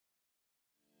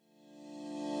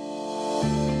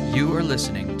You are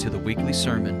listening to the weekly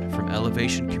sermon from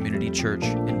Elevation Community Church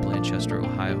in Blanchester,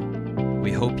 Ohio.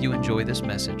 We hope you enjoy this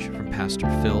message from Pastor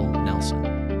Phil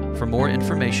Nelson. For more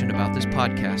information about this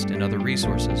podcast and other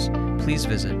resources, please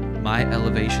visit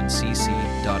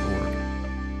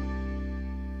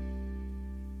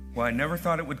myelevationcc.org. Well, I never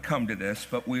thought it would come to this,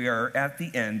 but we are at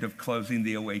the end of closing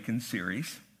the Awaken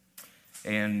series.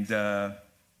 And as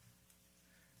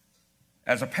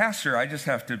a pastor, I just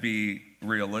have to be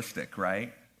realistic,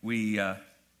 right?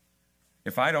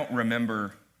 If I don't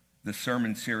remember the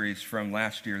sermon series from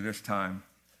last year this time,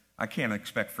 I can't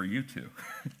expect for you to.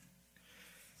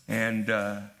 And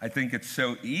I think it's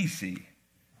so easy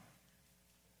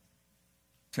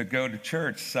to go to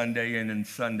church Sunday in and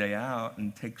Sunday out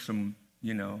and take some,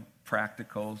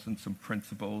 practicals and some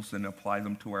principles and apply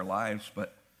them to our lives.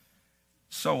 But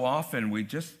so often we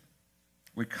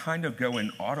kind of go in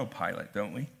autopilot,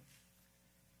 don't we?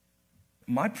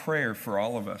 My prayer for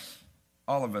all of us,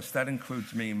 that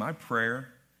includes me, my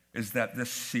prayer is that this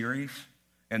series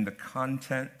and the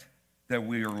content that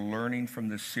we are learning from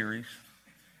this series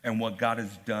and what God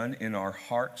has done in our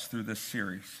hearts through this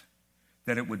series,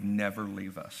 that it would never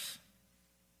leave us.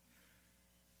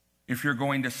 If you're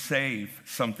going to save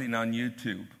something on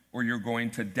YouTube or you're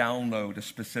going to download a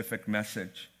specific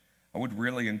message, I would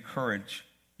really encourage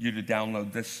you to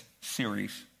download this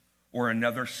series or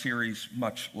another series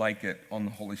much like it on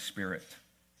the Holy Spirit.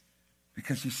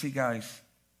 Because you see, guys,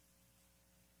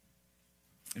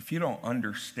 if you don't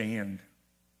understand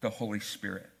the Holy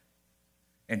Spirit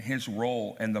and his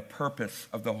role and the purpose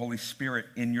of the Holy Spirit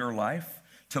in your life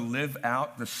to live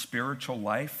out the spiritual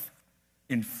life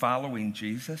in following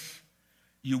Jesus,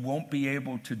 you won't be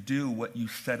able to do what you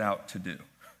set out to do.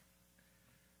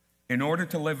 In order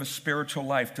to live a spiritual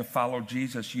life, to follow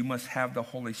Jesus, you must have the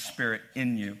Holy Spirit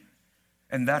in you.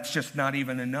 And that's just not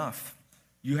even enough.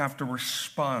 You have to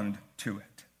respond to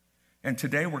it. And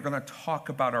today we're going to talk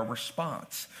about our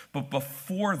response. But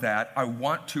before that, I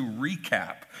want to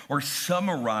recap or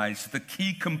summarize the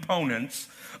key components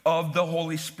of the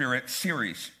Holy Spirit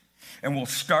series. And we'll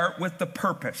start with the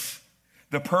purpose.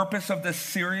 The purpose of this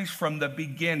series from the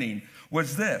beginning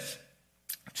was this: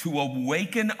 to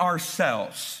awaken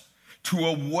ourselves. To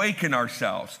awaken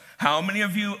ourselves. How many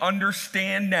of you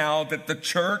understand now that the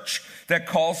church that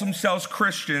calls themselves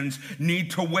Christians need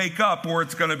to wake up or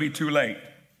it's going to be too late?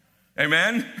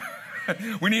 Amen?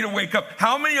 We need to wake up.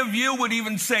 How many of you would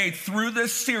even say through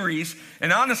this series,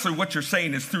 and honestly what you're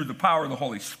saying is through the power of the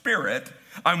Holy Spirit,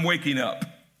 I'm waking up?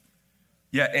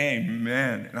 Yeah,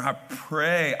 amen. And I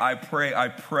pray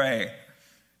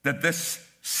that this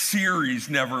series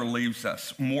never leaves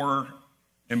us. More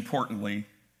importantly,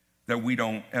 that we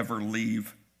don't ever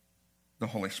leave the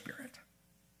Holy Spirit.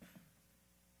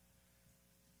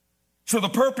 So the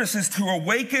purpose is to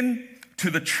awaken to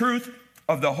the truth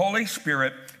of the Holy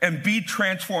Spirit and be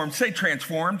transformed. Say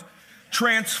transformed.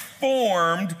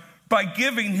 Transformed by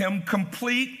giving him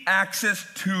complete access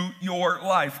to your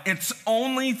life. It's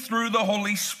only through the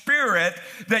Holy Spirit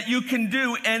that you can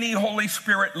do any Holy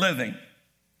Spirit living.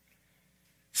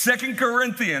 2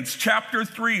 Corinthians chapter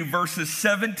 3, verses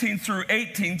 17 through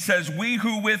 18 says, we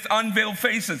who with unveiled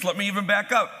faces, let me even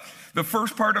back up. The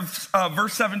first part of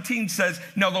verse 17 says,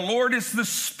 now the Lord is the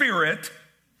Spirit,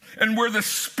 and where the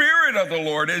Spirit of the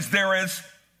Lord is, there is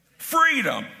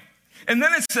freedom. And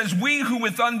then it says, we who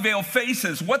with unveiled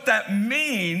faces. What that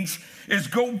means is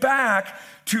go back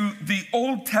to the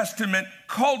Old Testament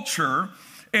culture,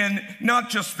 and not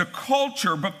just the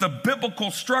culture, but the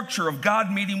biblical structure of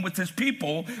God meeting with his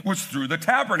people was through the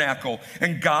tabernacle.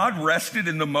 And God rested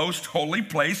in the most holy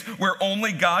place where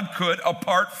only God could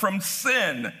apart from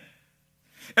sin.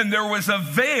 And there was a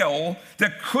veil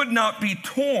that could not be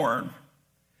torn.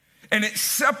 And it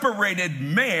separated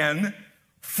man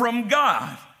from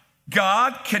God.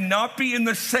 God cannot be in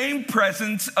the same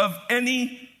presence of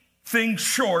anything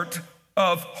short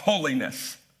of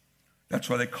holiness. That's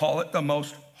why they call it the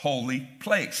most holy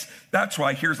place. That's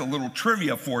why, here's a little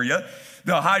trivia for you.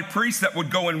 The high priest that would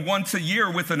go in once a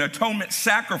year with an atonement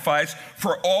sacrifice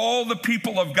for all the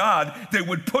people of God, they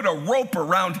would put a rope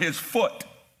around his foot.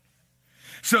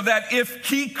 So that if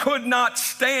he could not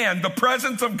stand the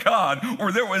presence of God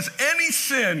or there was any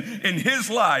sin in his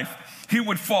life, he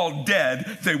would fall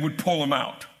dead. They would pull him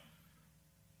out.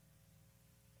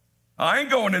 I ain't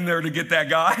going in there to get that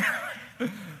guy,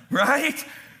 right?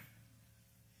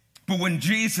 But when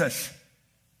Jesus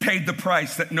paid the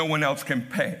price that no one else can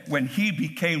pay, when he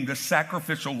became the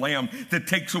sacrificial lamb that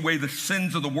takes away the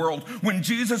sins of the world, when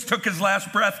Jesus took his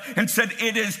last breath and said,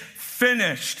 it is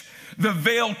finished, the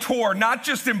veil tore, not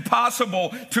just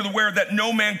impossible to the where that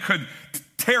no man could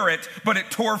tear it, but it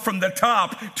tore from the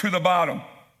top to the bottom.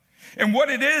 And what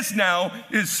it is now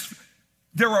is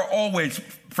there are always,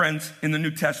 friends, in the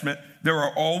New Testament, there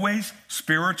are always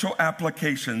spiritual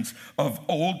applications of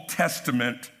Old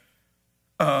Testament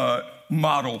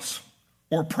models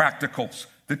or practicals.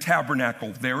 The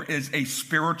tabernacle, there is a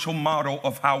spiritual model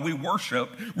of how we worship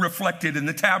reflected in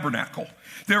the tabernacle.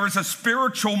 There is a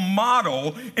spiritual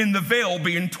model in the veil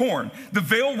being torn. The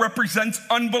veil represents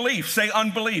unbelief. Say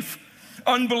unbelief.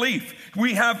 Unbelief.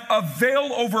 We have a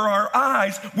veil over our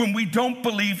eyes when we don't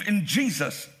believe in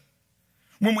Jesus,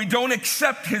 when we don't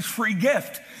accept his free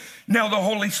gift. Now the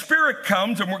Holy Spirit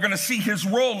comes, and we're going to see his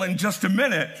role in just a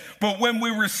minute. But when we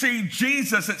receive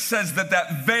Jesus, it says that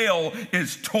that veil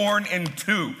is torn in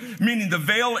two, meaning the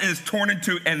veil is torn in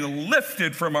two and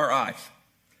lifted from our eyes.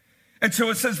 And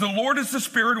so it says the Lord is the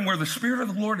Spirit, and where the Spirit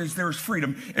of the Lord is, there is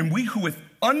freedom. And we who with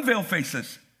unveiled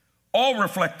faces all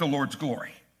reflect the Lord's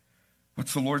glory.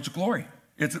 What's the Lord's glory?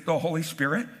 Is it the Holy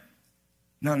Spirit?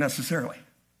 Not necessarily.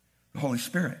 The Holy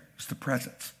Spirit is the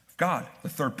presence. God, the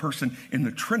third person in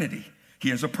the Trinity. He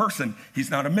is a person.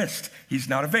 He's not a mist. He's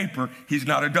not a vapor. He's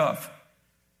not a dove.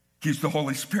 He's the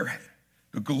Holy Spirit.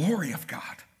 The glory of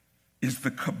God is the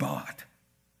kabod,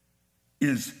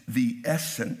 is the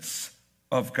essence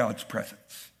of God's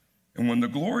presence. And when the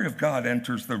glory of God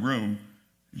enters the room,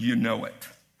 you know it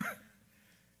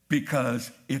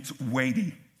because it's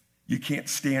weighty. You can't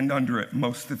stand under it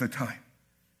most of the time.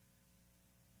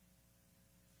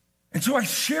 And so I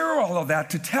share all of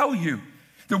that to tell you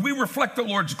that we reflect the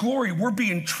Lord's glory. We're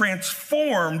being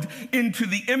transformed into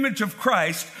the image of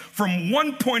Christ from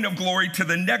one point of glory to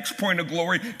the next point of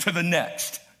glory to the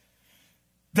next.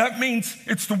 That means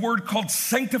it's the word called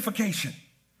sanctification.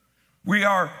 We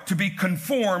are to be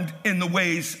conformed in the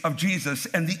ways of Jesus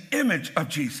and the image of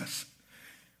Jesus.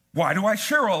 Why do I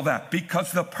share all that?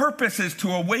 Because the purpose is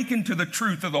to awaken to the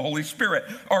truth of the Holy Spirit.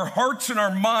 Our hearts and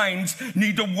our minds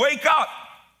need to wake up.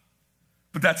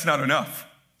 But that's not enough.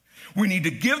 We need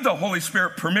to give the Holy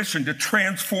Spirit permission to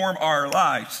transform our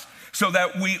lives so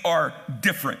that we are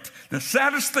different. The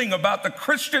saddest thing about the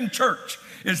Christian church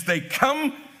is they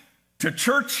come to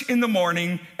church in the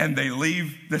morning and they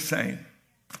leave the same.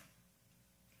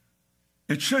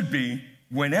 It should be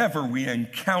whenever we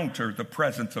encounter the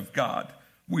presence of God,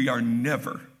 we are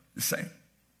never the same.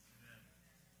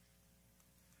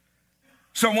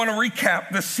 So I want to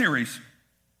recap this series.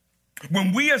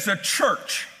 When we as a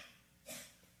church,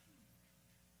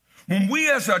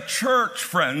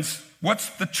 friends, what's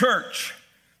the church?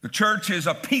 The church is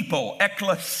a people,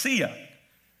 ecclesia,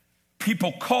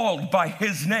 people called by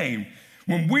his name.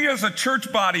 When we as a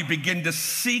church body begin to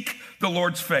seek the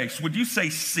Lord's face, would you say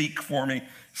seek for me?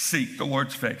 Seek the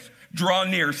Lord's face. Draw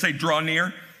near, say draw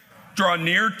near. Draw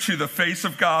near to the face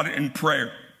of God in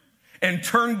prayer. And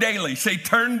turn daily, say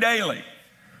turn daily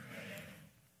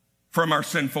from our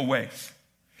sinful ways.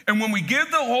 And when we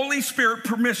give the Holy Spirit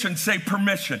permission, say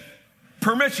permission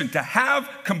to have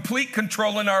complete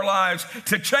control in our lives,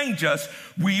 to change us,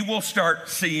 we will start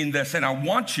seeing this. And I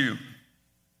want you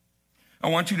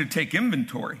to take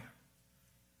inventory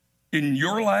in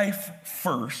your life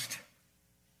first,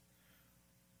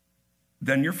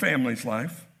 then your family's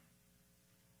life,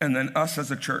 and then us as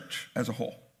a church as a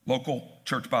whole, local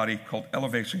church body called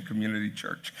Elevation Community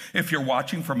Church. If you're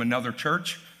watching from another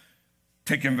church,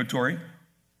 take inventory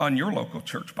on your local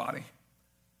church body.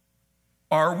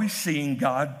 Are we seeing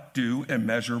God do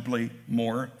immeasurably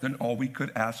more than all we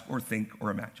could ask or think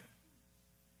or imagine?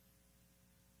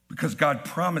 Because God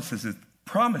promises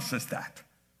that.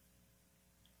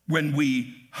 When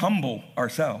we humble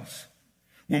ourselves,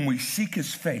 when we seek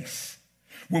his face,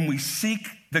 when we seek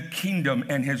the kingdom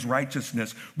and his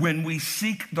righteousness, when we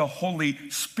seek the Holy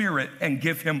Spirit and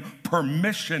give him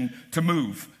permission to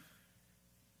move,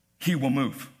 he will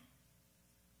move.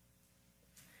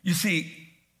 You see,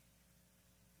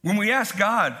 when we ask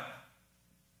God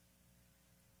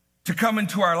to come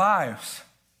into our lives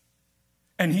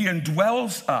and he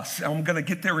indwells us, and I'm going to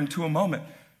get there into a moment,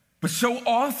 but so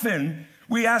often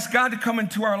we ask God to come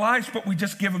into our lives, but we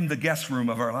just give him the guest room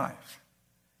of our lives.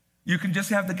 You can just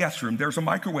have the guest room. There's a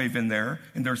microwave in there,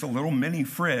 and there's a little mini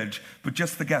fridge, but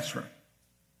just the guest room.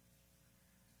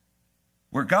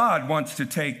 Where God wants to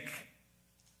take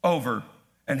over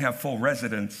and have full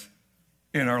residence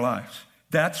in our lives.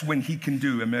 That's when he can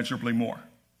do immeasurably more.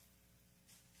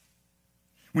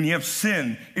 When you have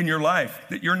sin in your life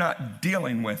that you're not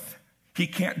dealing with, he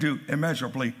can't do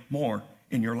immeasurably more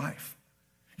in your life.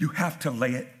 You have to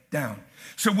lay it down.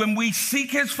 So when we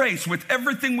seek his face with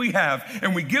everything we have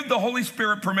and we give the Holy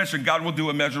Spirit permission, God will do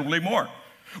immeasurably more.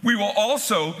 We will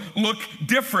also look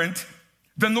different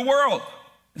than the world.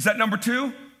 Is that number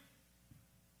 2?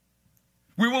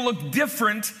 We will look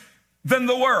different than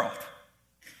the world.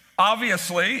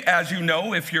 Obviously, as you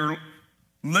know, if you're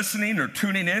listening or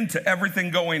tuning in to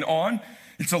everything going on,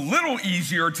 it's a little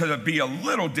easier to be a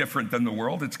little different than the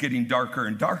world. It's getting darker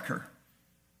and darker.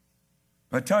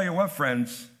 But I tell you what,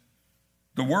 friends,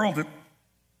 the world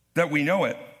that we know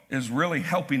it is really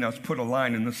helping us put a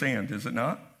line in the sand, is it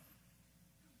not?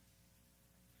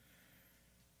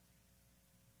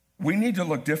 We need to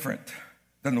look different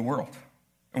than the world,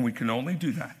 and we can only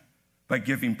do that by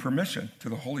giving permission to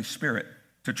the Holy Spirit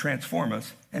to transform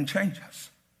us and change us.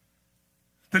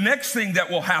 The next thing that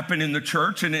will happen in the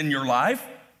church and in your life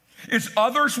is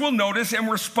others will notice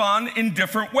and respond in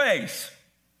different ways.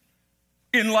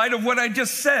 In light of what I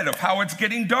just said, of how it's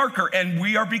getting darker, and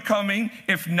we are becoming,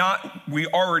 if not, we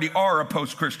already are a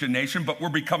post-Christian nation, but we're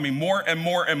becoming more and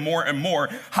more and more and more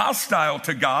hostile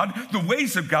to God, the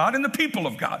ways of God, and the people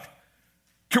of God.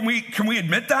 Can we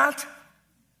admit that?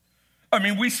 I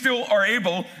mean, we still are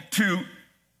able to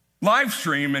live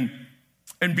stream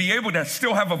and be able to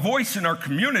still have a voice in our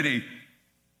community.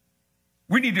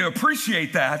 We need to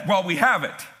appreciate that while we have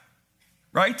it,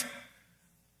 right?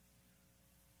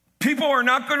 People are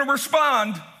not going to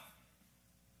respond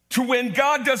to when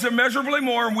God does immeasurably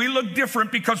more and we look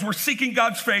different because we're seeking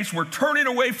God's face, we're turning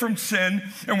away from sin,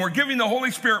 and we're giving the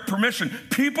Holy Spirit permission.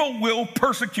 People will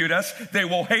persecute us, they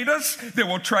will hate us, they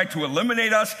will try to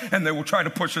eliminate us, and they will try to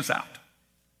push us out.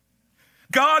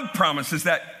 God promises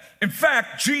that. In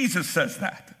fact, Jesus says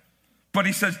that. But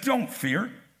he says, don't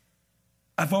fear.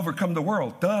 I've overcome the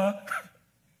world. Duh.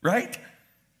 Right?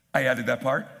 I added that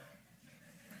part.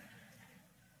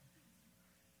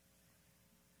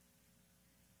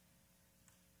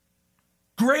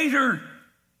 Greater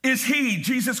is he,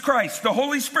 Jesus Christ, the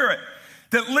Holy Spirit,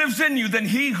 that lives in you than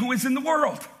he who is in the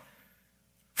world.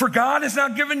 For God has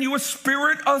not given you a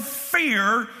spirit of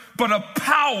fear, but of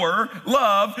power,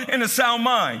 love, and a sound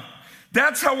mind.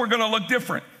 That's how we're going to look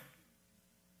different.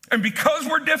 And because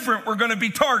we're different, we're going to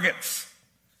be targets.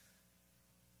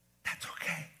 That's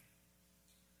okay.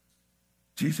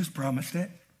 Jesus promised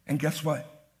it. And guess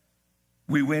what?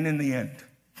 We win in the end.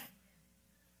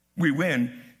 We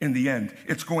win in the end.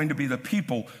 It's going to be the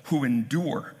people who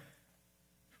endure,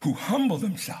 who humble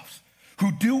themselves,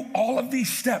 who do all of these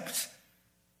steps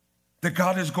that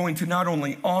God is going to not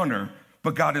only honor,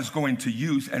 but God is going to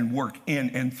use and work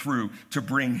in and through to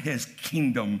bring his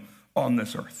kingdom on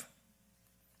this earth.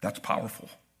 That's powerful.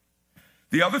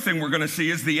 The other thing we're going to see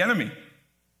is the enemy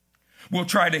will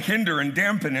try to hinder and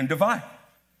dampen and divide.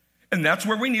 And that's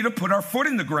where we need to put our foot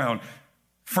in the ground.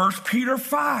 1 Peter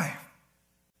 5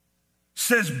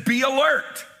 says, be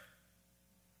alert.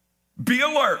 Be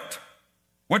alert.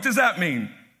 What does that mean?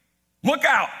 Look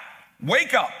out.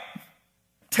 Wake up.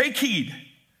 Take heed.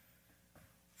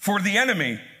 For the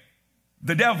enemy,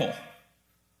 the devil,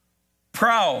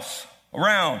 prowls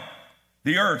around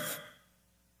the earth,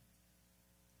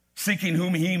 seeking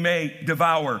whom he may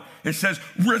devour. It says,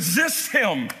 resist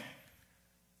him.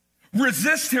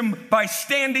 Resist him by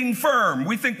standing firm.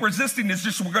 We think resisting is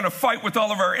just we're going to fight with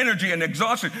all of our energy and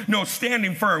exhaustion. No,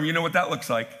 standing firm. You know what that looks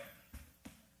like?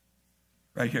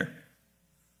 Right here.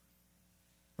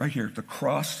 Right here. The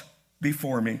cross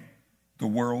before me, the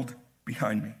world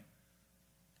behind me.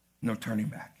 No turning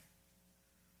back.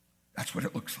 That's what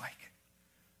it looks like.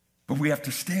 But we have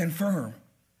to stand firm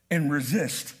and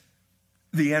resist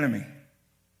the enemy.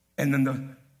 And then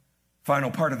the final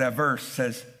part of that verse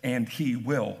says, and he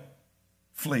will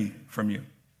flee from you.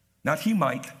 Not he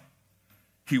might,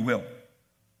 he will,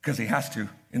 because he has to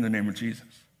in the name of Jesus.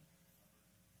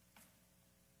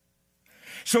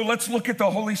 So let's look at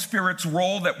the Holy Spirit's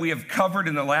role that we have covered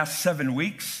in the last 7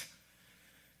 weeks.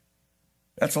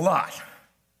 That's a lot.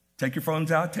 Take your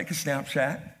phones out, take a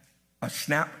snapshot.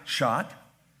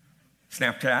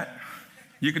 Snapchat.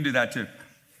 You can do that too.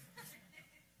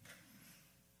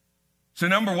 So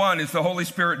number one is the Holy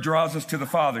Spirit draws us to the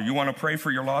Father. You want to pray for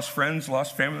your lost friends,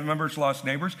 lost family members, lost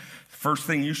neighbors? First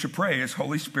thing you should pray is,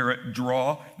 Holy Spirit,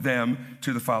 draw them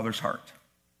to the Father's heart.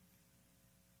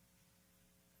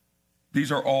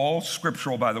 These are all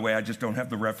scriptural, by the way. I just don't have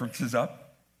the references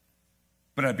up,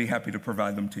 but I'd be happy to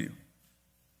provide them to you.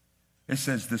 It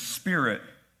says the Spirit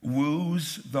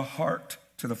woos the heart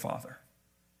to the Father.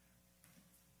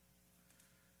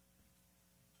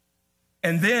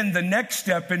 And then the next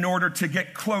step in order to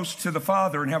get close to the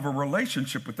Father and have a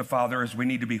relationship with the Father is we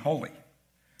need to be holy.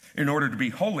 In order to be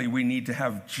holy, we need to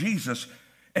have Jesus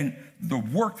and the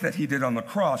work that he did on the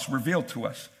cross revealed to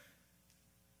us.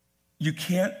 You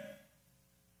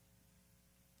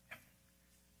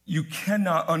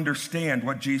cannot understand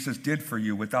what Jesus did for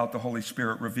you without the Holy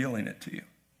Spirit revealing it to you.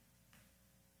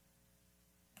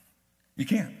 You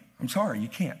can't. I'm sorry, you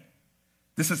can't.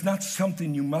 This is not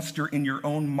something you muster in your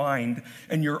own mind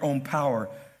and your own power.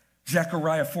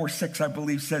 Zechariah 4:6, I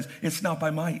believe, says, it's not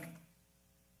by might.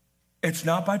 It's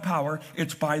not by power.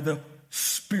 It's by the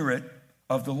Spirit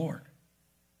of the Lord.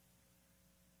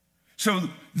 So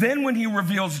then when he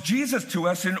reveals Jesus to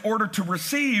us, in order to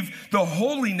receive the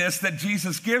holiness that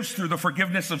Jesus gives through the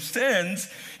forgiveness of sins,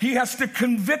 he has to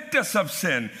convict us of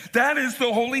sin. That is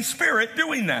the Holy Spirit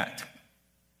doing that.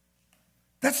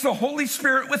 That's the Holy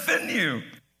Spirit within you,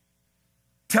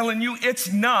 telling you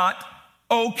it's not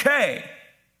okay.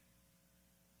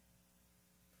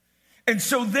 And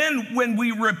so then when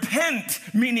we repent,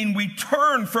 meaning we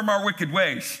turn from our wicked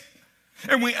ways,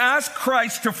 and we ask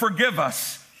Christ to forgive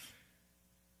us,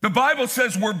 the Bible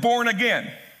says we're born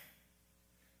again.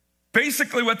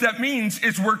 Basically what that means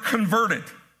is we're converted.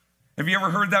 Have you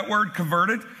ever heard that word,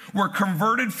 converted? We're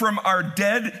converted from our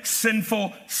dead,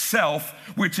 sinful self,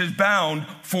 which is bound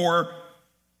for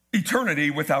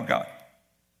eternity without God.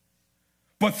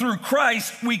 But through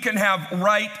Christ, we can have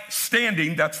right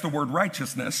standing, that's the word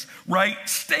righteousness, right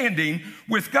standing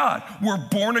with God. We're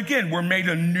born again. We're made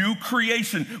a new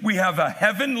creation. We have a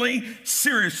heavenly,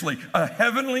 seriously, a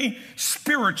heavenly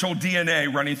spiritual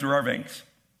DNA running through our veins.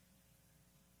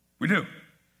 We do.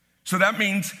 So that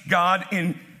means God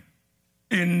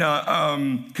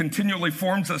continually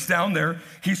forms us down there.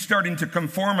 He's starting to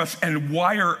conform us and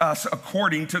wire us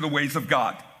according to the ways of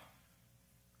God.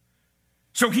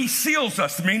 So he seals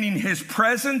us, meaning his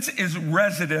presence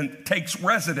takes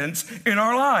residence in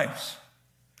our lives.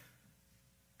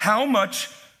 How much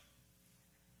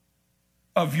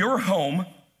of your home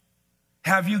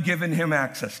have you given him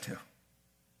access to?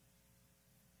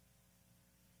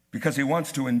 Because he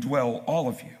wants to indwell all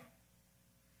of you.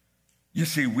 You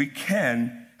see, we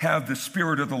can have the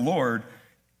Spirit of the Lord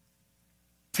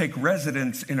take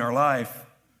residence in our life,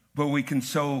 but we can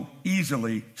so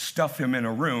easily stuff him in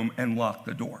a room and lock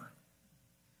the door.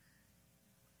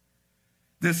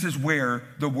 This is where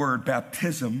the word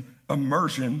baptism,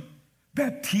 immersion,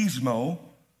 baptismo,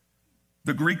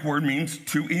 the Greek word means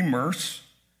to immerse,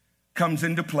 comes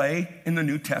into play in the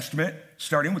New Testament,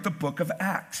 starting with the book of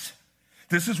Acts.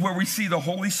 This is where we see the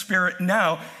Holy Spirit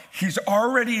now. He's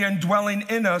already indwelling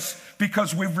in us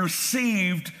because we've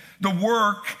received the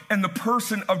work and the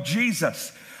person of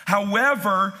Jesus.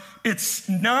 However, it's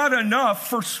not enough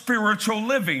for spiritual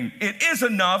living. It is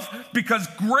enough because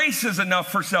grace is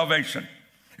enough for salvation.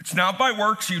 It's not by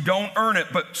works, you don't earn it,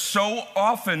 but so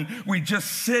often we just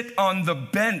sit on the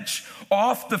bench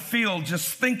off the field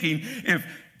just thinking, if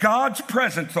God's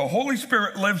presence, the Holy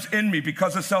Spirit lives in me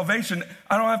because of salvation,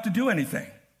 I don't have to do anything.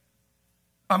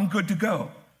 I'm good to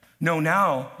go. No,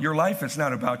 now your life is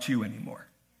not about you anymore.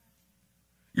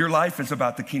 Your life is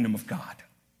about the kingdom of God.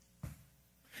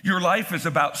 Your life is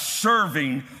about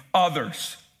serving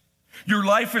others. Your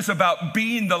life is about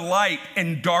being the light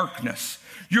in darkness.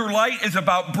 Your life is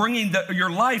about bringing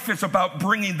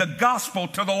the gospel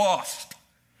to the lost.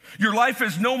 Your life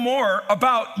is no more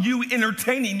about you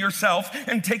entertaining yourself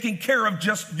and taking care of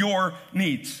just your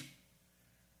needs.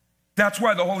 That's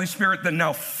why the Holy Spirit then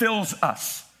now fills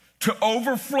us to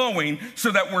overflowing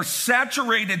so that we're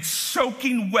saturated,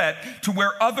 soaking wet to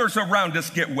where others around us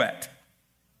get wet.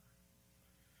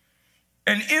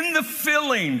 And in the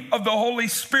filling of the Holy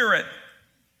Spirit,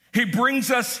 he brings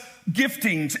us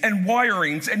giftings and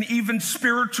wirings and even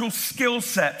spiritual skill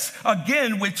sets,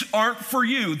 again, which aren't for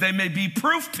you. They may be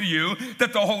proof to you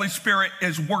that the Holy Spirit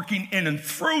is working in and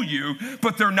through you,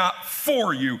 but they're not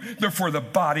for you. They're for the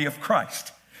body of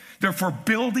Christ. They're for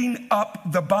building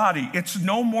up the body. It's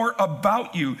no more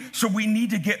about you. So we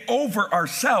need to get over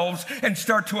ourselves and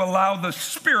start to allow the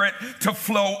Spirit to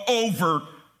flow over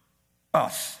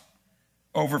us.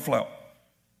 Overflow.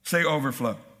 Say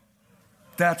overflow.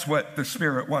 That's what the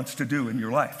Spirit wants to do in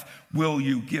your life. Will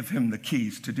you give him the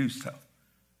keys to do so?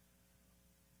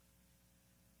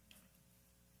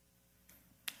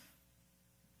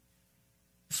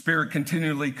 Spirit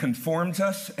continually conforms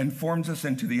us and forms us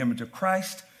into the image of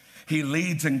Christ. He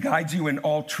leads and guides you in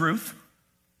all truth.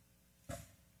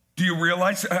 Do you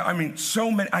realize?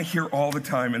 So many, I hear all the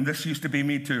time, and this used to be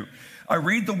me too. I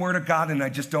read the Word of God and I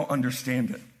just don't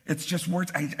understand it. It's just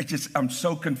words. I'm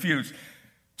so confused.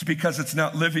 It's because it's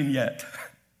not living yet.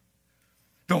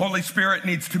 The Holy Spirit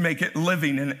needs to make it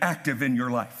living and active in your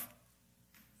life.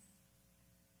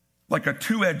 Like a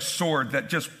two-edged sword that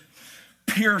just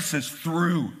pierces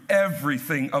through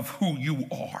everything of who you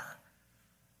are.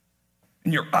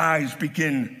 And your eyes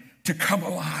begin to come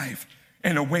alive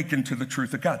and awaken to the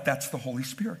truth of God. That's the Holy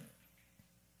Spirit.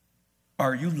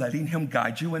 Are you letting him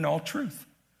guide you in all truth?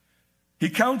 He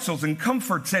counsels and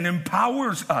comforts and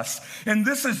empowers us. And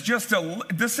this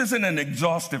isn't an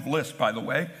exhaustive list, by the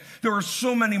way. There are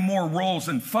so many more roles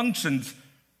and functions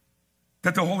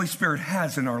that the Holy Spirit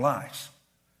has in our lives.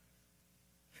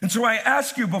 And so I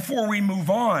ask you before we move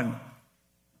on,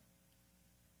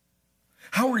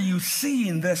 how are you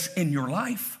seeing this in your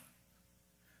life?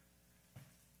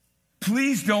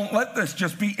 Please don't let this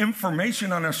just be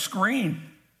information on a screen,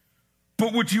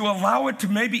 but would you allow it to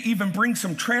maybe even bring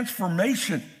some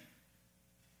transformation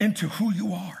into who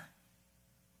you are,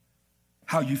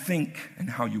 how you think, and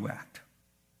how you act?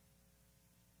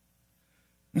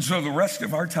 And so the rest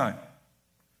of our time,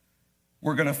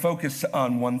 we're going to focus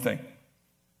on one thing: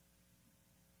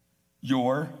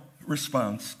 your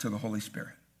response to the Holy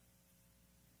Spirit.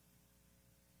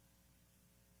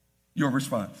 Your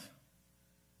response.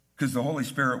 Because the Holy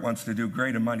Spirit wants to do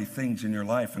great and mighty things in your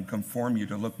life and conform you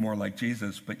to look more like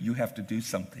Jesus, but you have to do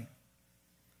something.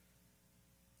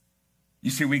 You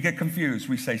see, we get confused.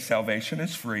 We say salvation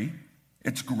is free.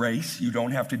 It's grace. You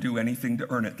don't have to do anything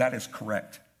to earn it. That is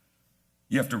correct.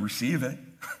 You have to receive it.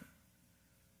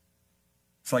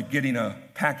 It's like getting a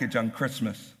package on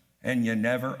Christmas and you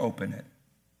never open it.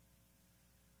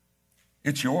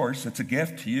 It's yours. It's a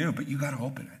gift to you, but you got to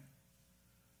open it.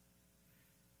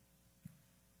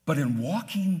 But in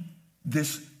walking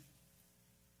this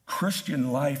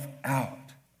Christian life out,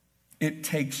 it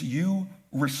takes you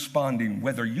responding,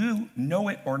 whether you know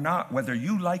it or not, whether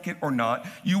you like it or not,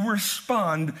 you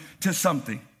respond to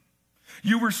something.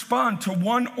 You respond to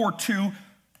one or two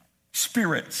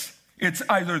spirits. It's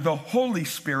either the Holy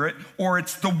Spirit or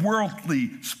it's the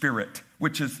worldly spirit,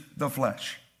 which is the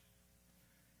flesh.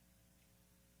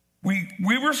 We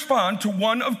respond to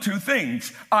one of two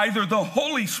things, either the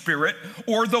Holy Spirit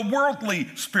or the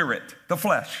worldly spirit, the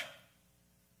flesh.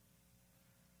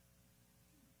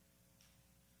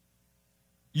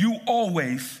 You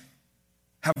always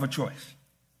have a choice.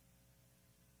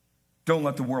 Don't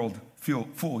let the world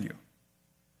fool you.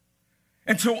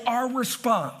 And so our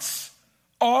response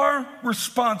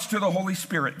to the Holy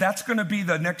Spirit, that's going to be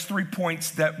the next 3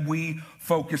 points that we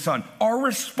focus on. Our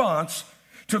response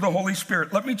to the Holy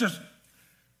Spirit. Let me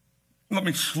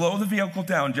slow the vehicle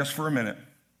down just for a minute,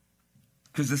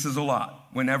 because this is a lot.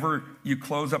 Whenever you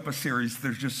close up a series,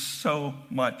 there's just so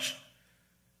much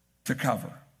to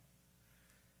cover.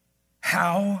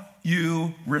 How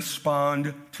you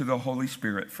respond to the Holy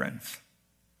Spirit, friends,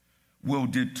 will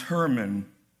determine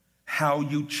how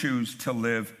you choose to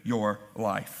live your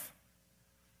life.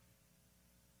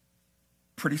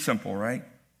 Pretty simple, right?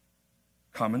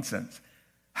 Common sense.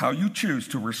 How you choose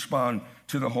to respond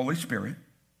to the Holy Spirit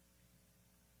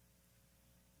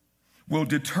will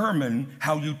determine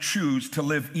how you choose to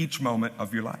live each moment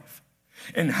of your life.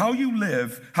 And how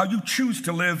you choose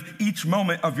to live each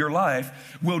moment of your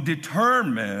life will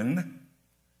determine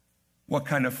what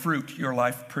kind of fruit your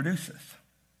life produces.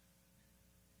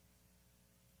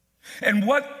 And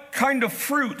what kind of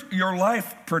fruit your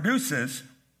life produces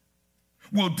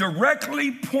will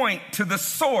directly point to the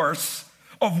source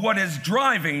of what is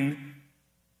driving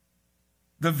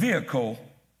the vehicle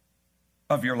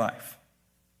of your life.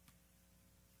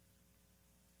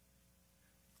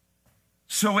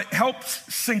 So it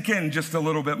helps sink in just a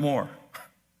little bit more.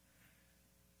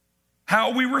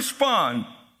 How we respond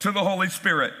to the Holy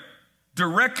Spirit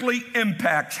directly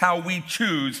impacts how we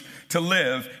choose to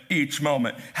live each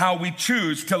moment. How we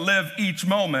choose to live each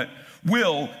moment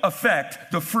will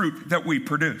affect the fruit that we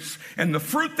produce. And the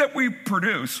fruit that we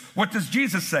produce, what does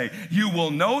Jesus say? You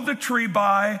will know the tree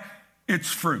by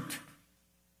its fruit.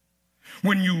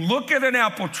 When you look at an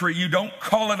apple tree, you don't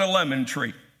call it a lemon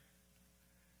tree.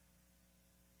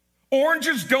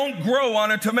 Oranges don't grow on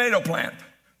a tomato plant.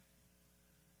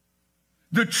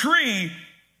 The tree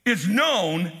is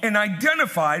known and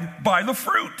identified by the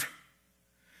fruit.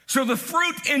 So the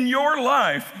fruit in your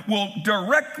life will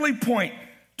directly point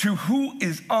to who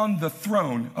is on the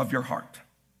throne of your heart.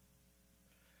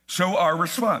 So our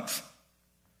response.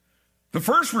 The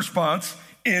first response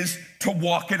is to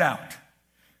walk it out.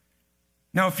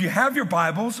 Now, if you have your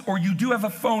Bibles or you do have a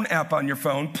phone app on your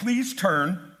phone, please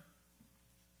turn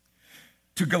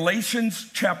to Galatians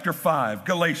chapter 5.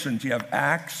 Galatians, you have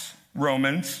Acts,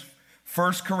 Romans,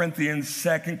 1 Corinthians,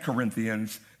 2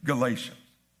 Corinthians, Galatians.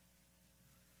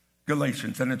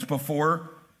 And it's before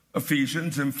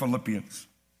Ephesians and Philippians.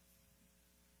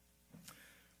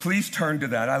 Please turn to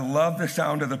that. I love the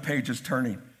sound of the pages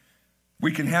turning.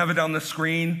 We can have it on the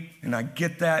screen, and I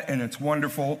get that, and it's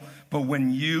wonderful. But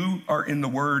when you are in the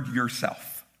Word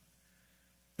yourself,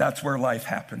 that's where life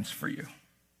happens for you.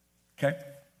 Okay?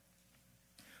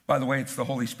 By the way, it's the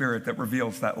Holy Spirit that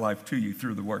reveals that life to you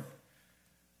through the Word.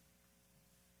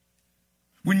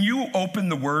 When you open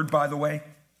the word, by the way,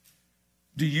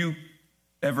 do you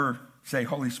ever say,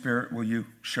 Holy Spirit, will you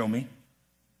show me?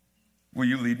 Will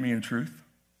you lead me in truth?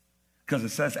 Because it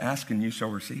says, ask and you shall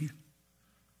receive.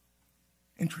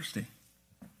 Interesting.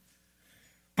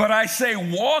 But I say,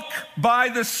 walk by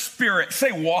the Spirit.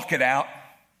 Say, walk it out.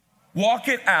 Walk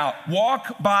it out.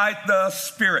 Walk by the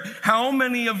Spirit. How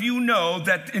many of you know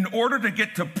that in order to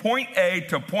get to point A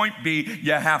to point B,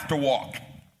 you have to walk?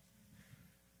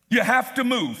 You have to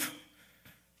move.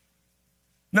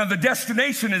 Now, the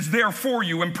destination is there for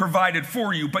you and provided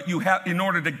for you, but in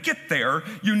order to get there,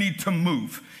 you need to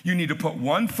move. You need to put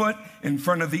one foot in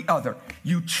front of the other.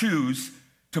 You choose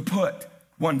to put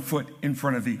one foot in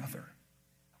front of the other.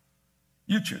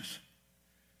 You choose.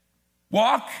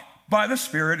 Walk by the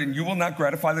Spirit, and you will not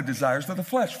gratify the desires of the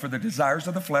flesh, for the desires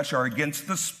of the flesh are against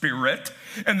the Spirit,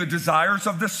 and the desires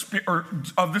of the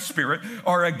Spirit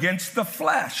are against the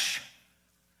flesh.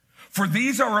 For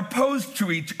these are opposed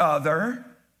to each other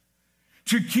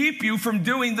to keep you from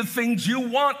doing the things you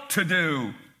want to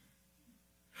do.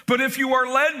 But if you are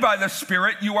led by the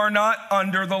Spirit, you are not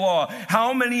under the law.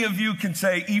 How many of you can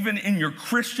say, even in your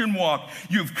Christian walk,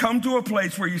 you've come to a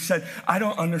place where you said, I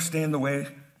don't understand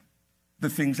the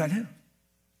things I do.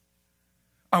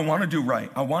 I want to do right.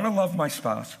 I want to love my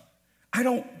spouse. I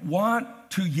don't want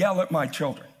to yell at my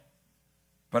children,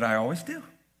 but I always do.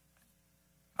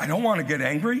 I don't want to get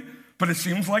angry, but it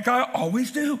seems like I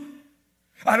always do.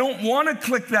 I don't want to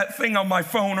click that thing on my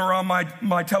phone or on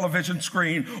my television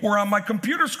screen or on my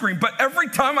computer screen, but every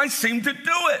time I seem to do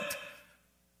it.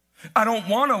 I don't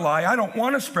want to lie. I don't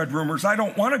want to spread rumors. I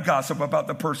don't want to gossip about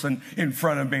the person in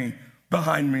front of me,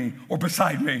 behind me, or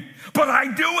beside me, but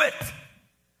I do it.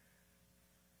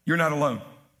 You're not alone.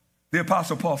 The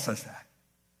Apostle Paul says that.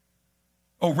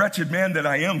 Oh, wretched man that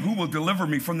I am, who will deliver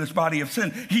me from this body of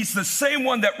sin? He's the same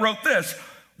one that wrote this.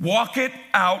 Walk it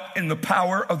out in the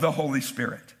power of the Holy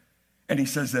Spirit. And he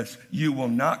says this, you will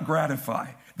not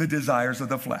gratify the desires of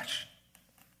the flesh.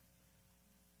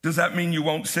 Does that mean you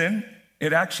won't sin?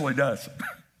 It actually does.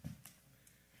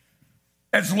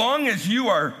 As long as you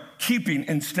are keeping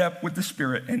in step with the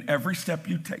Spirit in every step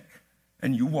you take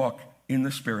and you walk in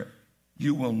the Spirit,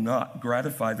 you will not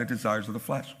gratify the desires of the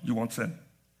flesh. You won't sin.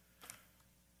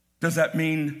 Does that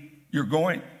mean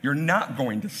you're not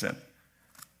going to sin?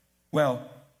 Well,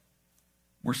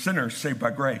 we're sinners saved by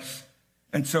grace.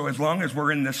 And so as long as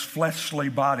we're in this fleshly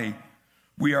body,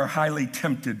 we are highly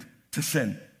tempted to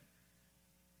sin.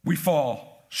 We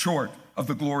fall short of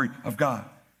the glory of God.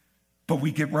 But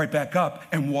we get right back up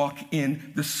and walk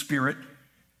in the Spirit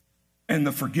and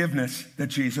the forgiveness that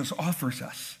Jesus offers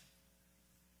us.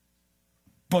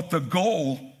 But the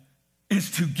goal is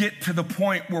to get to the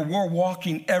point where we're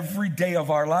walking every day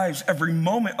of our lives, every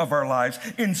moment of our lives,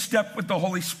 in step with the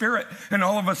Holy Spirit. And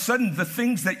all of a sudden, the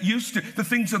things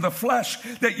of the flesh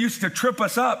that used to trip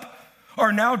us up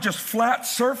are now just flat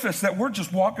surface that we're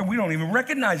just walking. We don't even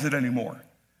recognize it anymore.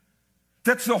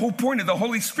 That's the whole point of the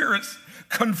Holy Spirit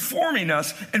conforming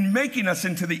us and making us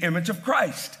into the image of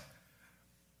Christ.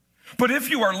 But if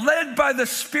you are led by the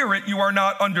Spirit, you are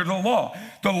not under the law.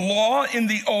 The law in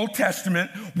the Old Testament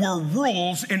were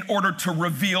rules in order to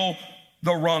reveal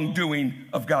the wrongdoing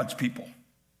of God's people.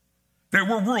 There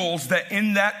were rules that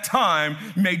in that time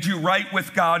made you right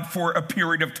with God for a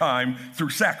period of time through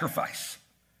sacrifice.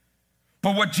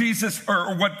 But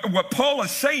what Paul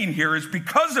is saying here is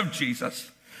because of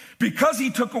Jesus, because he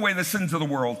took away the sins of the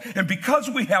world, and because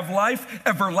we have life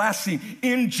everlasting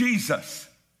in Jesus,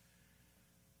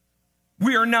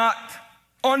 we are not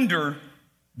under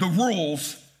the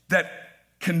rules that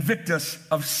convict us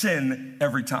of sin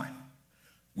every time.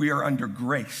 We are under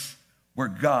grace where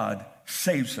God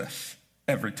saves us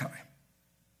every time.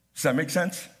 Does that make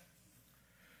sense?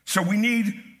 So we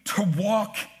need to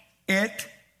walk it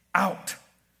out.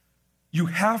 You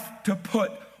have to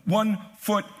put one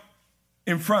foot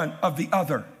in front of the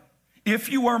other.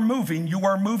 If you are moving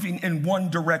in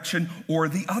one direction or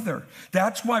the other.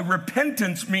 That's why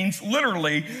repentance means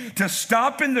literally to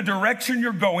stop in the direction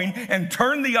you're going and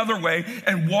turn the other way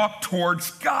and walk towards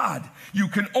God. You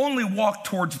can only walk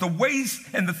towards the ways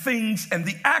and the things and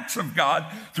the acts of God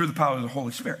through the power of the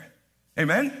Holy Spirit.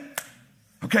 Amen?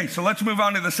 Okay, so let's move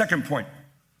on to the second point.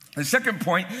 The second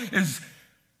point is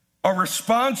our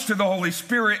response to the Holy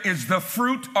Spirit is the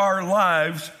fruit our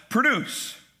lives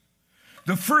produce.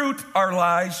 The fruit our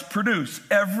lives produce.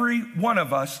 Every one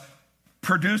of us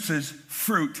produces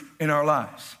fruit in our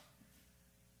lives.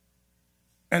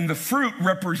 And the fruit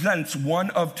represents one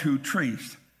of two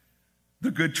trees. The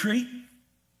good tree,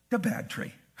 the bad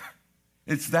tree.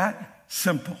 It's that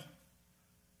simple.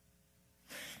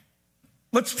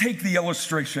 Let's take the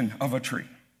illustration of a tree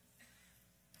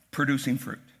producing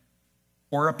fruit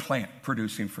or a plant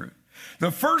producing fruit.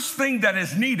 The first thing that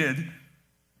is needed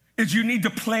is you need to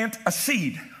plant a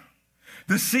seed.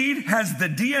 The seed has the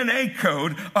DNA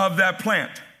code of that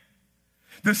plant.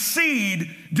 The seed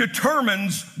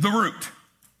determines the root.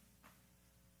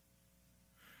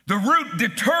 The root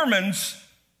determines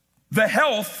the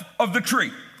health of the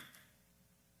tree.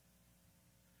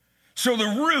 So the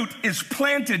root is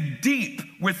planted deep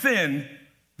within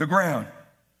the ground.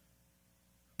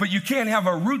 But you can't have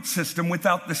a root system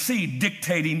without the seed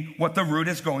dictating what the root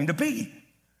is going to be.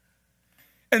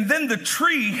 And then the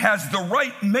tree has the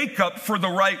right makeup for the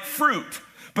right fruit.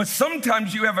 But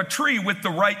sometimes you have a tree with the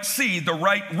right seed, the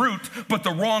right root, but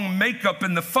the wrong makeup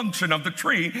and the function of the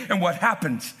tree. And what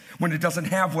happens when it doesn't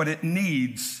have what it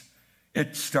needs?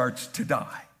 It starts to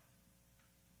die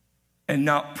and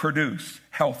not produce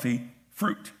healthy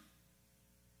fruit.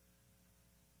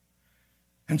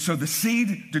 And so the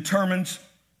seed determines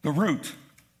the root.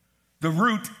 The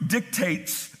root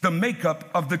dictates the makeup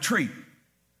of the tree.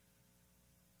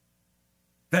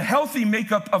 The healthy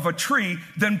makeup of a tree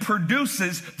then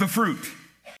produces the fruit.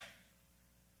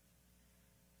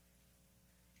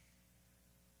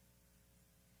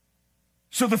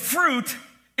 So the fruit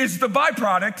is the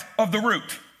byproduct of the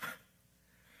root.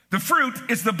 The fruit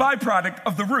is the byproduct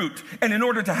of the root. And in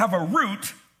order to have a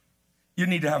root, you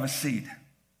need to have a seed.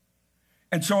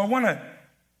 And so I want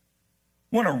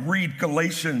to read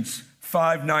Galatians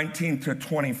 5:19 to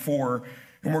 24,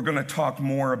 and we're going to talk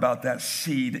more about that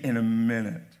seed in a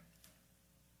minute.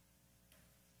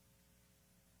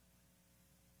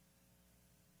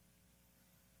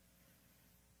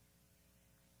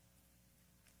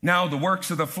 Now the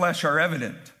works of the flesh are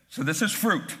evident. So this is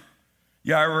fruit.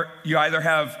 You either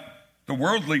have the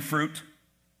worldly fruit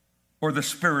or the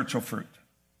spiritual fruit.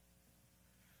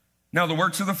 Now the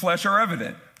works of the flesh are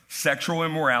evident: sexual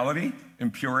immorality,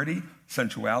 impurity,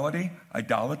 sensuality,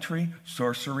 idolatry,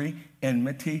 sorcery,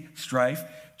 enmity, strife,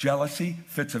 jealousy,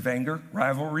 fits of anger,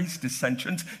 rivalries,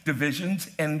 dissensions, divisions,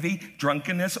 envy,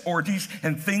 drunkenness, orgies,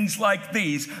 and things like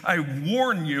these. I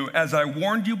warn you, as I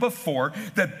warned you before,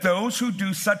 that those who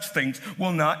do such things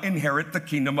will not inherit the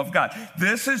kingdom of God.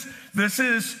 This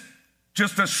is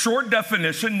just a short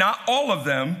definition, not all of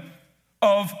them,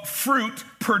 of fruit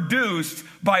produced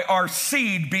by our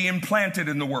seed being planted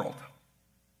in the world.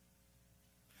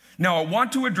 Now, I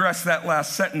want to address that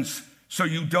last sentence so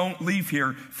you don't leave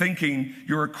here thinking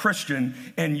you're a Christian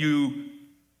and you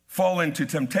fall into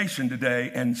temptation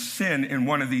today and sin in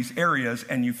one of these areas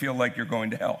and you feel like you're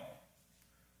going to hell.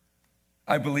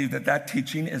 I believe that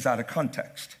teaching is out of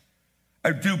context.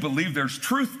 I do believe there's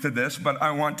truth to this, but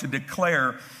I want to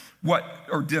declare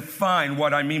define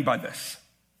what I mean by this.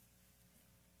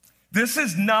 This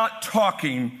is not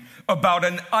talking about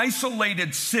an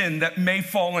isolated sin that may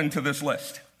fall into this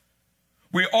list.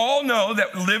 We all know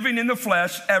that living in the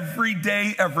flesh, every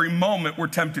day, every moment, we're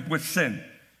tempted with sin.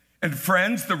 And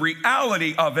friends, the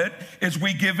reality of it is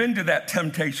we give into that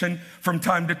temptation from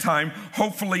time to time,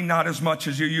 hopefully not as much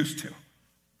as you used to.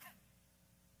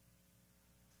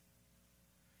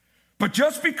 But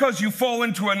just because you fall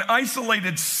into an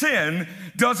isolated sin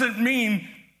doesn't mean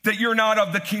that you're not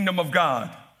of the kingdom of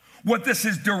God. What this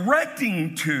is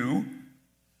directing to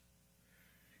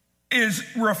is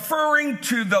referring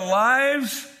to the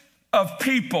lives of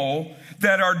people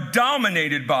that are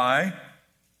dominated by,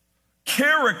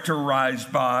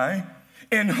 characterized by,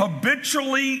 and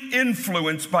habitually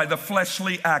influenced by the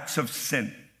fleshly acts of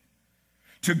sin.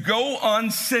 To go on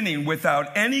sinning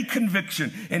without any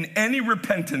conviction and any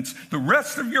repentance the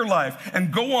rest of your life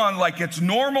and go on like it's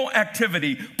normal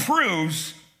activity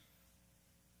proves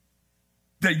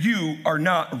that you are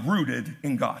not rooted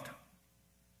in God.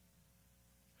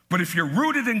 But if you're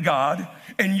rooted in God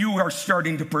and you are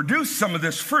starting to produce some of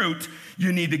this fruit,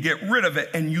 you need to get rid of it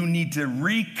and you need to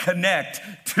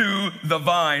reconnect to the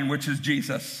vine, which is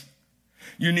Jesus.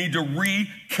 You need to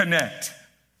reconnect.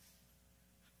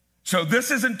 So this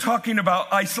isn't talking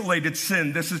about isolated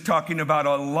sin. This is talking about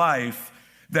a life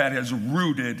that is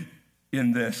rooted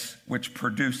in this, which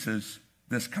produces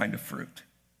this kind of fruit.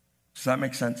 Does that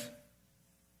make sense?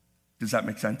 Does that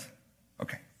make sense?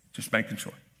 Okay, just making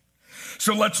sure.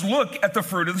 So let's look at the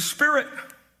fruit of the Spirit.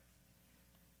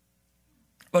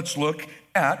 Let's look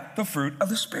at the fruit of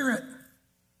the Spirit.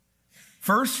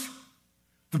 First,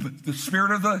 the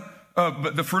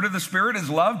fruit of the Spirit is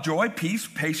love, joy, peace,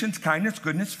 patience, kindness,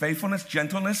 goodness, faithfulness,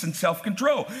 gentleness, and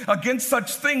self-control. Against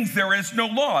such things there is no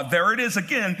law. There it is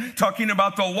again, talking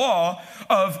about the law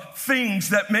of things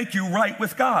that make you right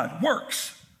with God,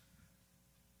 works.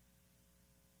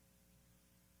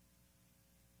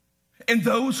 And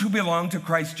those who belong to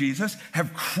Christ Jesus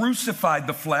have crucified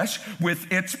the flesh with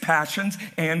its passions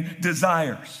and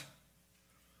desires.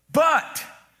 But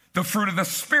the fruit of the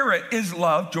Spirit is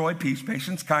love, joy, peace,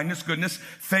 patience, kindness, goodness,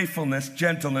 faithfulness,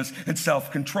 gentleness, and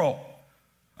self-control.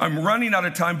 I'm running out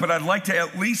of time, but I'd like to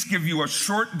at least give you a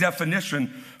short definition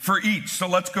for each. So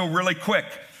let's go really quick.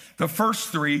 The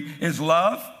first three is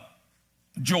love,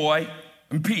 joy,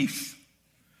 and peace.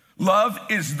 Love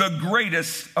is the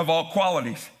greatest of all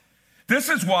qualities. This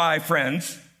is why,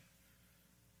 friends,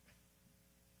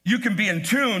 you can be in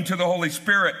tune to the Holy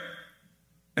Spirit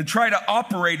and try to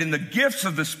operate in the gifts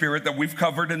of the Spirit that we've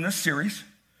covered in this series.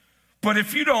 But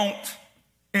if you don't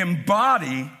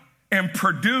embody and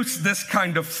produce this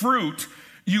kind of fruit,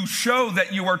 you show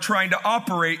that you are trying to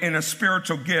operate in a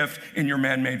spiritual gift in your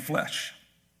man-made flesh.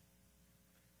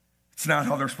 It's not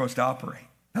how they're supposed to operate.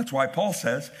 That's why Paul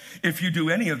says, if you do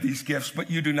any of these gifts,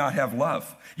 but you do not have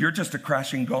love, you're just a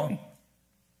crashing gong.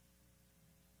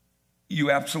 You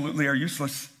absolutely are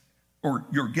useless, or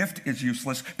your gift is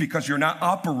useless because you're not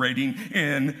operating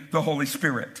in the Holy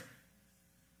Spirit.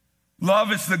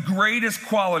 Love is the greatest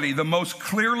quality, the most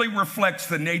clearly reflects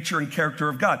the nature and character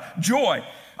of God. Joy.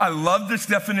 I love this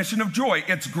definition of joy.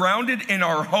 It's grounded in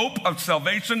our hope of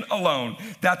salvation alone.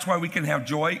 That's why we can have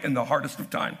joy in the hardest of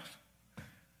times.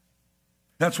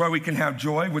 That's why we can have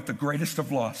joy with the greatest of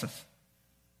losses.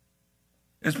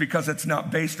 It's because it's not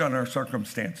based on our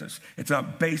circumstances. It's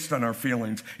not based on our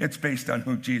feelings. It's based on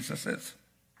who Jesus is.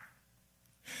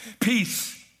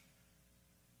 Peace.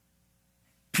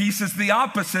 Peace is the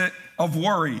opposite of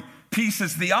worry. Peace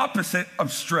is the opposite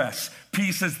of stress.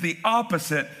 Peace is the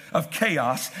opposite of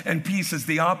chaos. And peace is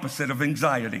the opposite of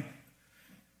anxiety.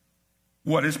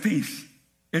 What is peace?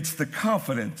 It's the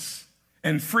confidence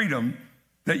and freedom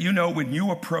that you know when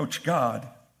you approach God,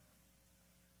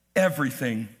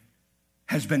 everything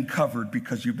has been covered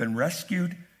because you've been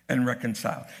rescued and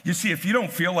reconciled. You see, if you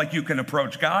don't feel like you can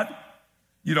approach God,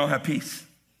 you don't have peace.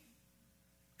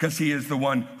 Because he is the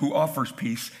one who offers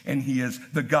peace, and he is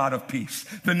the God of peace.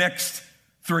 The next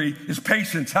three is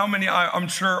patience. How many, I'm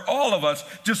sure all of us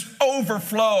just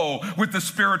overflow with the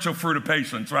spiritual fruit of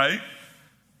patience, right?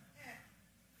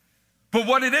 But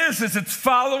what it is it's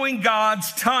following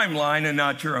God's timeline and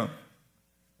not your own.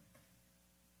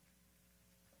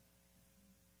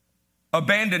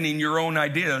 Abandoning your own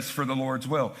ideas for the Lord's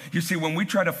will. You see, when we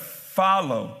try to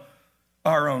follow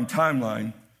our own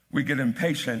timeline, we get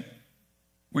impatient,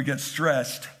 we get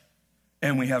stressed,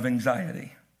 and we have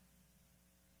anxiety.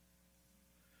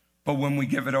 But when we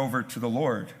give it over to the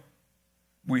Lord,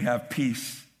 we have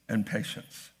peace and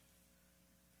patience.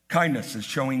 Kindness is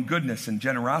showing goodness and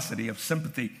generosity of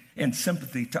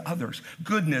sympathy to others.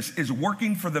 Goodness is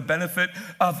working for the benefit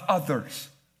of others.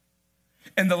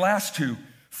 And the last two,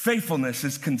 faithfulness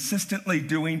is consistently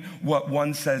doing what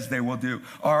one says they will do.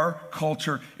 Our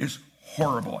culture is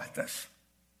horrible at this.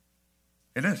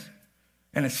 It is.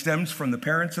 And it stems from the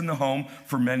parents in the home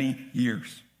for many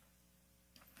years.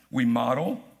 We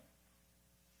model,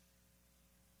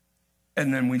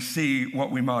 and then we see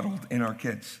what we modeled in our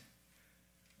kids.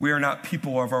 We are not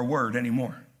people of our word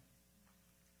anymore.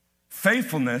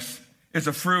 Faithfulness is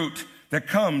a fruit that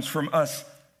comes from us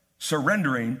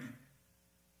surrendering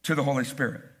to the Holy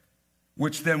Spirit,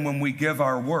 which then when we give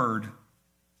our word,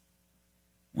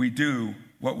 we do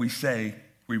what we say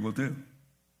we will do.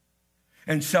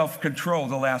 And self-control,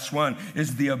 the last one,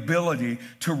 is the ability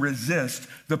to resist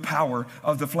the power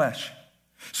of the flesh.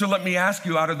 So let me ask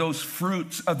you, out of those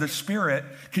fruits of the Spirit,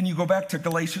 can you go back to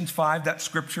Galatians 5, that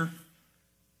scripture?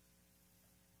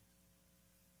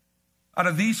 Out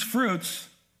of these fruits,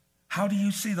 how do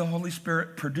you see the Holy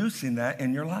Spirit producing that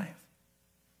in your life?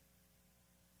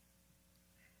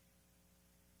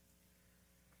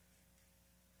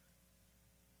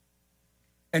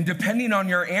 And depending on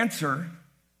your answer,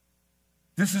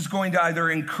 this is going to either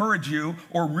encourage you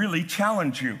or really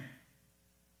challenge you.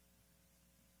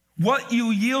 What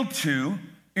you yield to,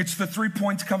 it's the 3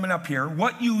 points coming up here.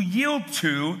 What you yield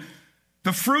to,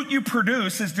 the fruit you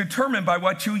produce is determined by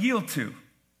what you yield to.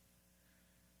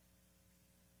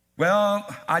 Well,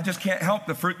 I just can't help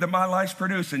the fruit that my life's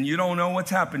producing. You don't know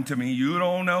what's happened to me. You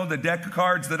don't know the deck of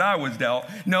cards that I was dealt.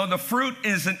 No, the fruit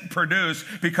isn't produced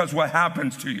because what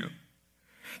happens to you.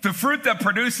 The fruit that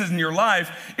produces in your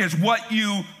life is what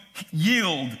you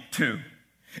yield to.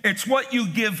 It's what you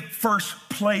give first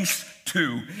place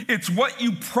to. It's what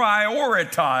you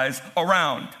prioritize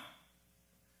around.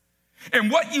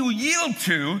 And what you yield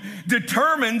to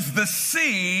determines the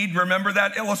seed, remember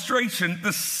that illustration,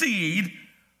 the seed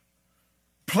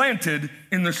planted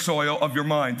in the soil of your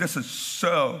mind. This is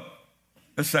so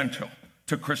essential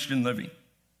to Christian living.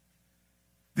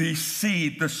 the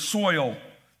seed, the soil,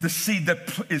 the seed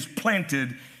that is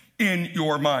planted in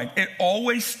your mind. It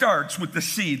always starts with the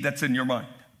seed that's in your mind.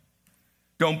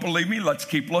 Don't believe me? Let's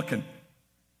keep looking.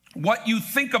 What you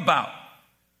think about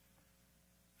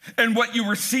and what you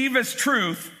receive as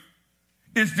truth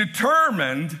is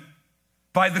determined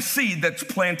by the seed that's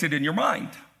planted in your mind.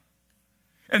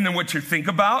 And then what you think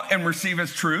about and receive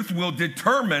as truth will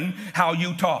determine how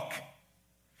you talk.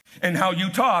 And how you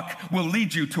talk will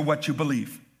lead you to what you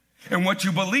believe. And what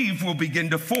you believe will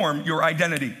begin to form your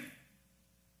identity.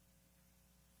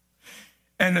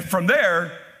 And from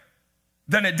there,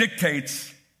 then it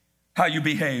dictates how you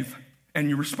behave and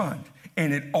you respond.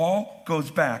 And it all goes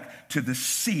back to the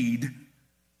seed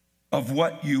of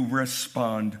what you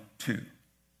respond to.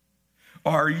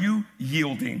 Are you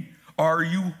yielding? Are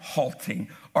you halting?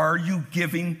 Are you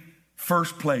giving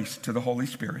first place to the Holy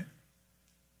Spirit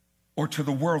or to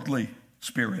the worldly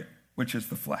spirit, which is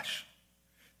the flesh?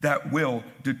 That will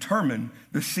determine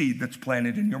the seed that's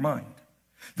planted in your mind.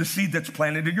 The seed that's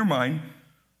planted in your mind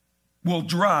will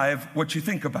drive what you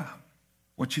think about.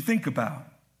 What you think about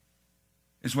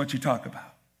is what you talk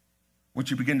about.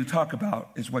 What you begin to talk about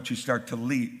is what you start to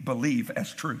believe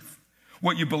as truth.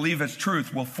 What you believe as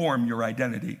truth will form your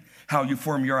identity. How you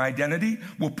form your identity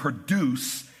will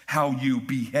produce how you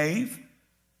behave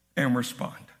and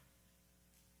respond.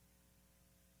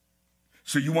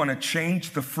 So you want to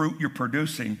change the fruit you're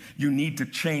producing, you need to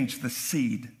change the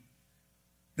seed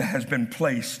that has been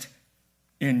placed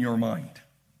in your mind.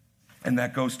 And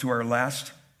that goes to our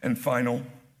last and final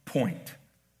point.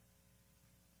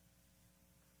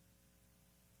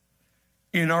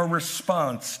 In our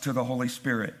response to the Holy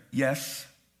Spirit,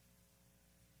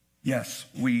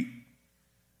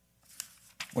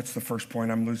 what's the first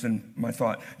point? I'm losing my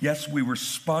thought. Yes, we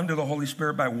respond to the Holy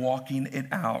Spirit by walking it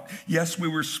out. Yes, we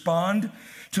respond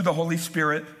to the Holy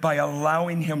Spirit by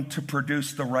allowing him to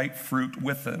produce the right fruit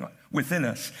within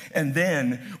us. And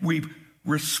then we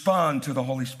respond to the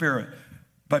Holy Spirit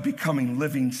by becoming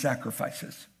living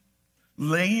sacrifices,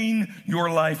 laying your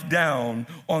life down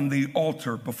on the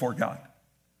altar before God.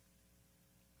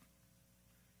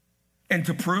 And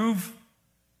to prove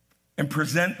and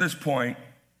present this point,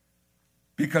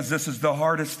 because this is the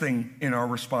hardest thing in our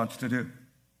response to do,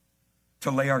 to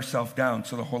lay ourselves down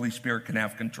so the Holy Spirit can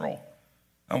have control.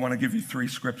 I want to give you 3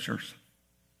 scriptures.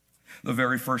 The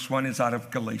very first one is out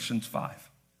of Galatians 5.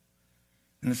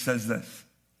 And it says this: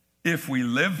 if we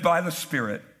live by the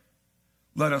Spirit,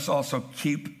 let us also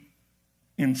keep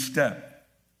in step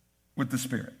with the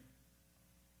Spirit.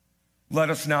 Let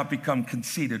us not become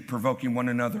conceited, provoking one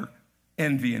another,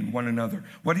 envying one another.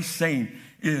 What he's saying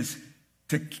is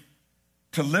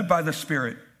to live by the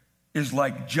Spirit is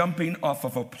like jumping off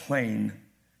of a plane.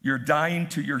 You're dying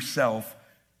to yourself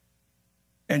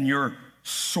and you're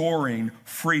soaring,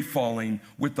 free-falling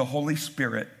with the Holy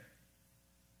Spirit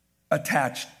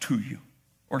attached to you.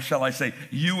 Or shall I say,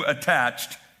 you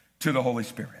attached to the Holy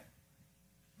Spirit.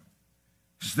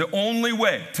 It's the only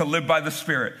way to live by the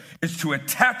Spirit is to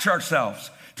attach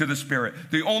ourselves to the Spirit.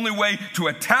 The only way to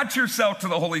attach yourself to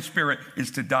the Holy Spirit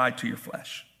is to die to your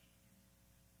flesh.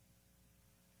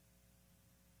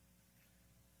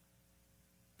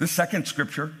 The second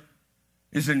scripture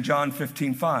is in John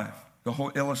 15:5. The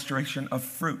whole illustration of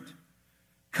fruit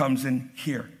comes in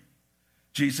here.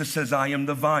 Jesus says, I am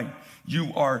the vine.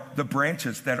 You are the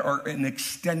branches that are an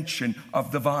extension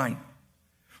of the vine.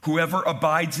 Whoever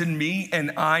abides in me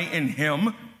and I in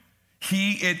him,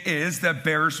 he it is that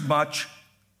bears much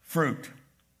fruit.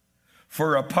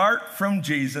 For apart from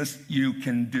Jesus, you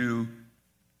can do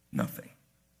nothing.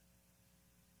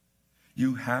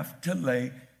 You have to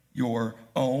lay your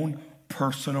own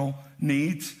personal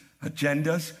needs,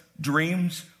 agendas,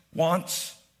 dreams,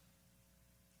 wants,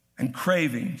 and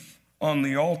cravings on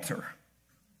the altar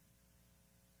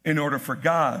in order for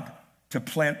God to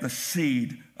plant the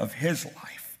seed of his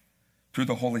life through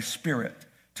the Holy Spirit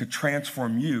to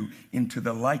transform you into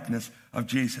the likeness of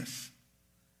Jesus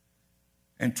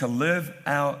and to live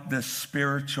out this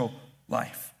spiritual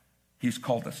life he's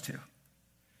called us to.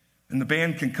 And the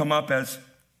band can come up as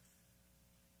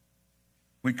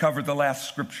we covered the last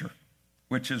scripture,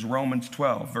 which is Romans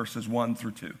 12, verses 1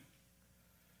 through 2.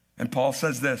 And Paul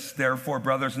says this: therefore,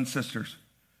 brothers and sisters,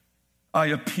 I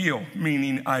appeal,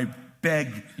 meaning I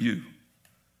beg you,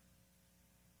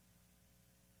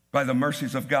 by the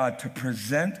mercies of God, to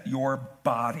present your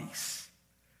bodies,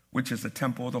 which is the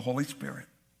temple of the Holy Spirit.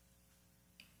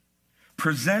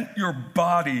 Present your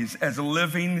bodies as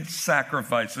living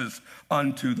sacrifices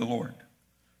unto the Lord.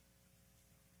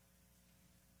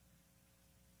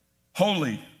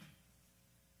 Holy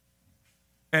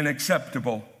and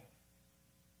acceptable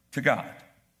to God.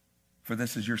 for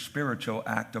this is your spiritual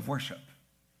act of worship.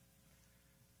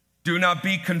 Do not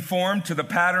be conformed to the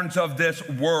patterns of this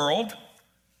world,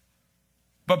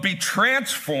 but be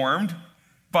transformed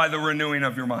by the renewing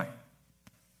of your mind.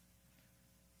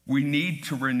 We need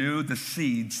to renew the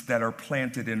seeds that are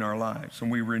planted in our lives,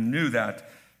 and we renew that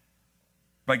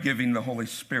by giving the Holy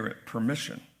Spirit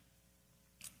permission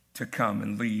to come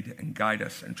and lead and guide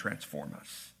us and transform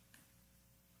us.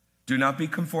 Do not be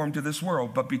conformed to this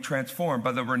world, but be transformed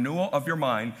by the renewal of your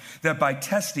mind, that by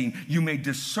testing you may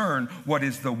discern what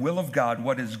is the will of God,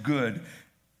 what is good,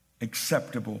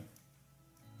 acceptable,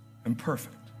 and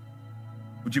perfect.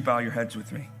 Would you bow your heads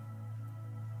with me?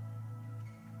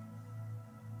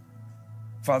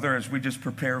 Father, as we just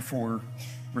prepare for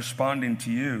responding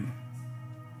to you,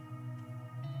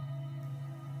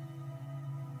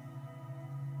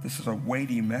 this is a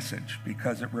weighty message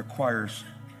because it requires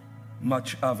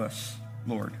much of us,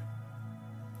 Lord.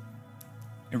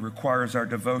 It requires our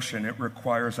devotion. It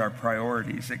requires our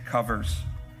priorities. It covers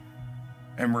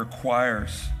and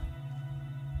requires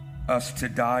us to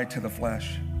die to the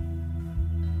flesh.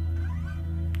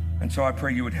 And so I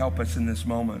pray you would help us in this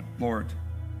moment, Lord,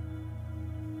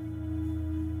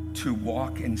 to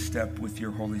walk in step with your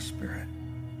Holy Spirit.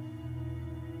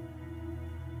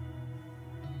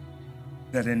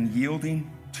 That in yielding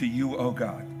to you, O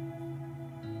God,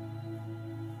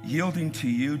 yielding to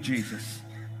you, Jesus,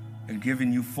 and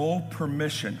giving you full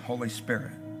permission, Holy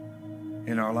Spirit,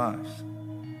 in our lives,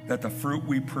 that the fruit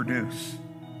we produce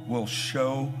will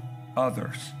show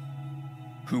others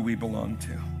who we belong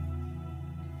to.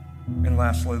 And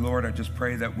lastly, Lord, I just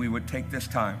pray that we would take this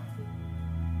time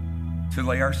to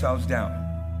lay ourselves down.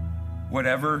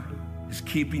 Whatever is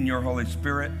keeping your Holy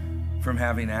Spirit from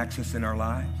having access in our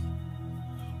lives,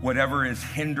 whatever is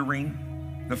hindering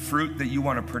the fruit that you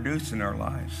want to produce in our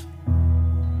lives,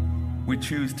 we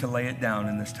choose to lay it down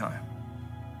in this time.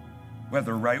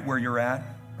 Whether right where you're at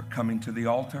or coming to the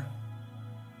altar,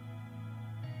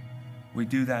 we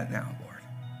do that now, Lord.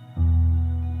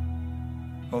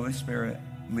 Holy Spirit,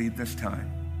 lead this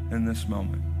time in this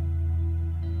moment.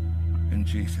 In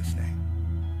Jesus' name,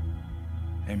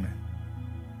 amen.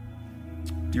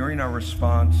 During our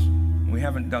response, we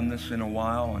haven't done this in a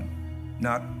while, and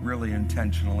not really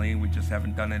intentionally, we just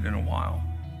haven't done it in a while.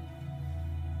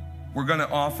 We're going to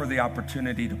offer the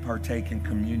opportunity to partake in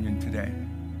communion today.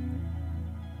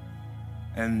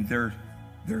 And they're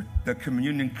the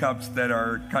communion cups that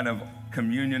are kind of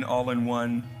communion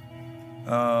all-in-one,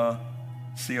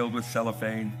 sealed with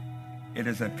cellophane. It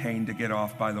is a pain to get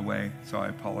off, by the way, so I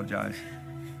apologize.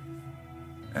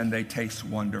 And they taste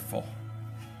wonderful.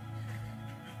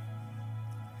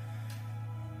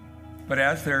 But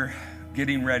as they're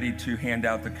getting ready to hand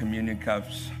out the communion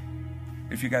cups,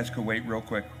 if you guys could wait real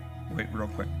quick.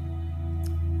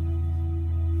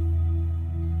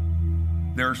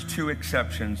 There's two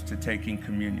exceptions to taking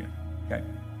communion, okay?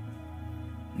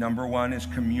 Number one is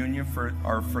communion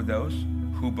for those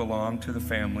who belong to the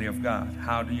family of God.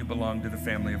 How do you belong to the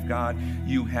family of God?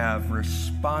 You have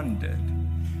responded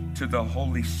to the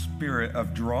Holy Spirit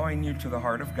of drawing you to the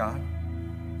heart of God,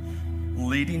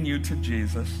 leading you to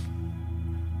Jesus,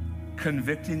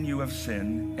 convicting you of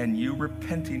sin, and you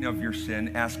repenting of your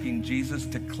sin, asking Jesus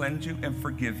to cleanse you and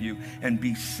forgive you and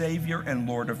be Savior and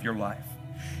Lord of your life.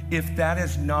 If that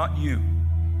is not you,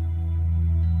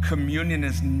 communion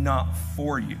is not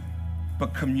for you.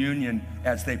 But communion,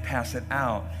 as they pass it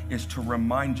out, is to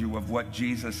remind you of what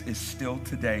Jesus is still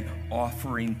today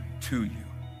offering to you.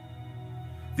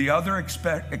 The other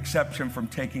exception from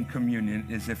taking communion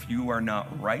is if you are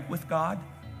not right with God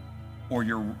or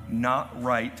you're not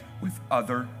right with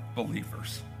other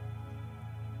believers.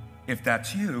 If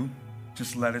that's you,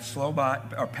 just let it slow by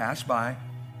or pass by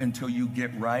until you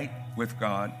get right with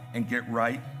God and get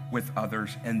right with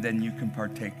others, and then you can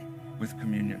partake with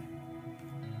communion.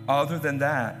 Other than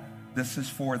that, this is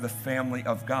for the family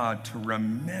of God to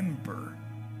remember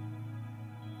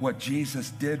what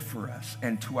Jesus did for us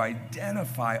and to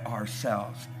identify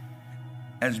ourselves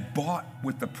as bought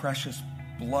with the precious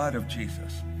blood of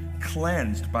Jesus,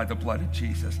 cleansed by the blood of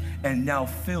Jesus, and now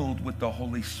filled with the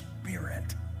Holy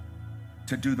Spirit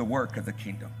to do the work of the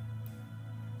kingdom.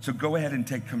 So go ahead and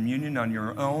take communion on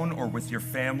your own or with your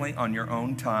family on your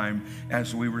own time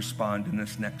as we respond in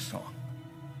this next song.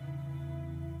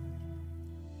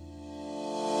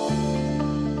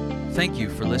 Thank you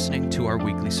for listening to our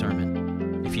weekly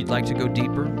sermon. If you'd like to go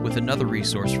deeper with another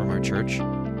resource from our church,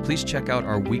 please check out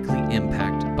our weekly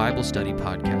Impact Bible Study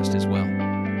podcast as well.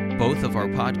 Both of our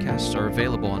podcasts are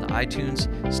available on iTunes,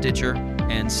 Stitcher,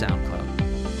 and SoundCloud.